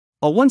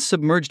A once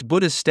submerged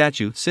Buddhist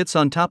statue sits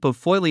on top of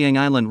Foyeliang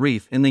Island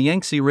reef in the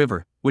Yangtze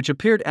River, which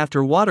appeared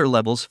after water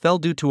levels fell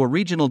due to a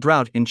regional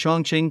drought in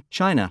Chongqing,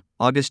 China,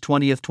 August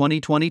 20,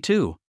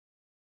 2022.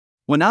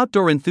 When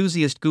outdoor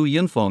enthusiast Gu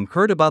Yunfeng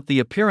heard about the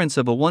appearance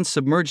of a once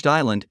submerged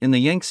island in the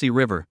Yangtze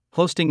River,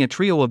 hosting a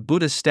trio of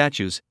Buddhist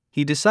statues,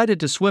 he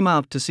decided to swim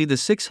out to see the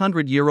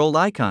 600-year-old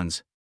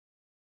icons.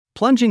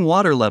 Plunging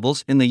water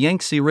levels in the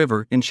Yangtze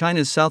River in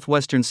China's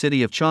southwestern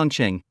city of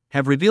Chongqing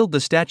have revealed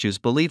the statues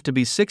believed to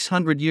be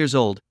 600 years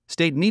old,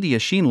 state media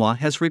Xinhua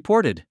has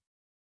reported.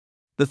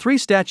 The three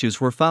statues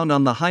were found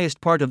on the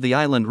highest part of the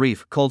island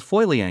reef called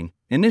Foyeliang,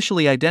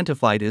 initially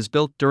identified as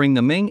built during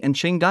the Ming and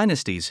Qing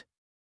dynasties.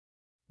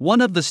 One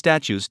of the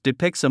statues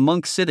depicts a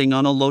monk sitting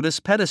on a lotus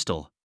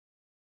pedestal.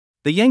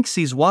 The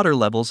Yangtze's water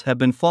levels have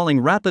been falling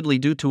rapidly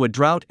due to a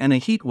drought and a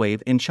heat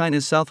wave in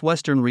China's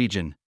southwestern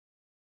region.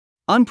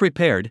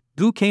 Unprepared,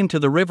 Gu came to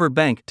the river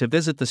bank to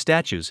visit the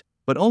statues,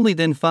 but only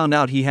then found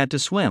out he had to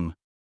swim.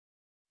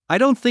 "I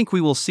don't think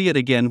we will see it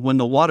again when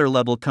the water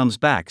level comes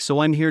back, so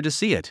I'm here to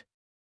see it.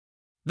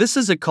 This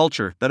is a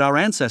culture that our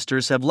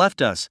ancestors have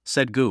left us,"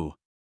 said Gu.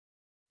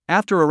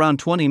 After around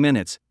 20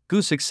 minutes,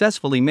 Gu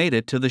successfully made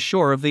it to the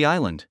shore of the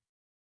island.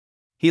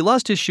 He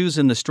lost his shoes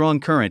in the strong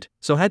current,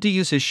 so had to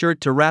use his shirt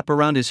to wrap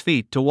around his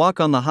feet to walk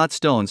on the hot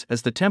stones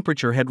as the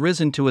temperature had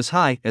risen to as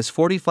high as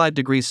 45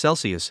 degrees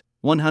Celsius,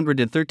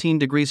 113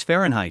 degrees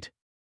Fahrenheit.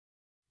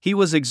 He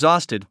was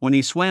exhausted when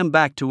he swam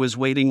back to his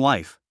waiting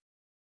wife.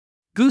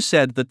 Gu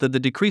said that the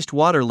decreased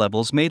water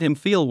levels made him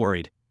feel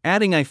worried,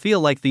 adding, "I feel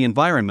like the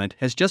environment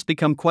has just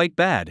become quite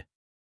bad.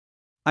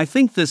 I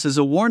think this is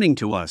a warning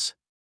to us."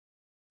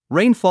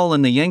 Rainfall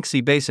in the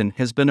Yangtze Basin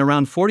has been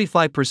around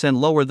 45%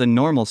 lower than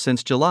normal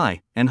since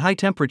July, and high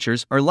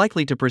temperatures are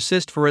likely to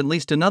persist for at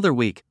least another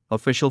week,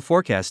 official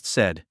forecasts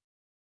said.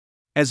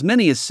 As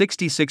many as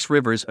 66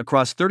 rivers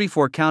across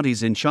 34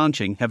 counties in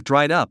Chongqing have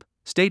dried up,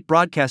 state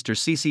broadcaster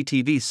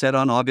CCTV said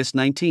on August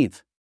 19.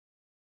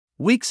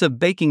 Weeks of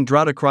baking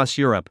drought across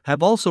Europe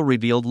have also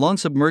revealed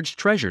long-submerged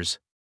treasures.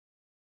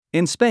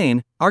 In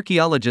Spain,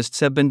 archaeologists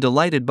have been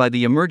delighted by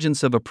the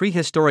emergence of a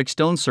prehistoric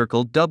stone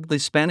circle dubbed the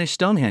Spanish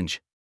Stonehenge.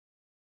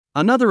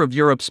 Another of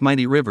Europe's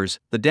mighty rivers,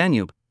 the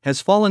Danube, has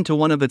fallen to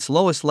one of its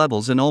lowest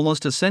levels in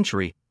almost a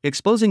century,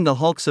 exposing the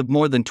hulks of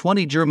more than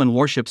 20 German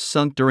warships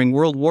sunk during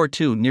World War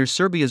II near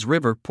Serbia's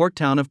river port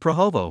town of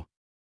Prahovo.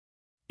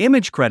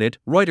 Image credit,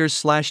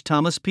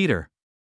 Reuters/Thomas Peter.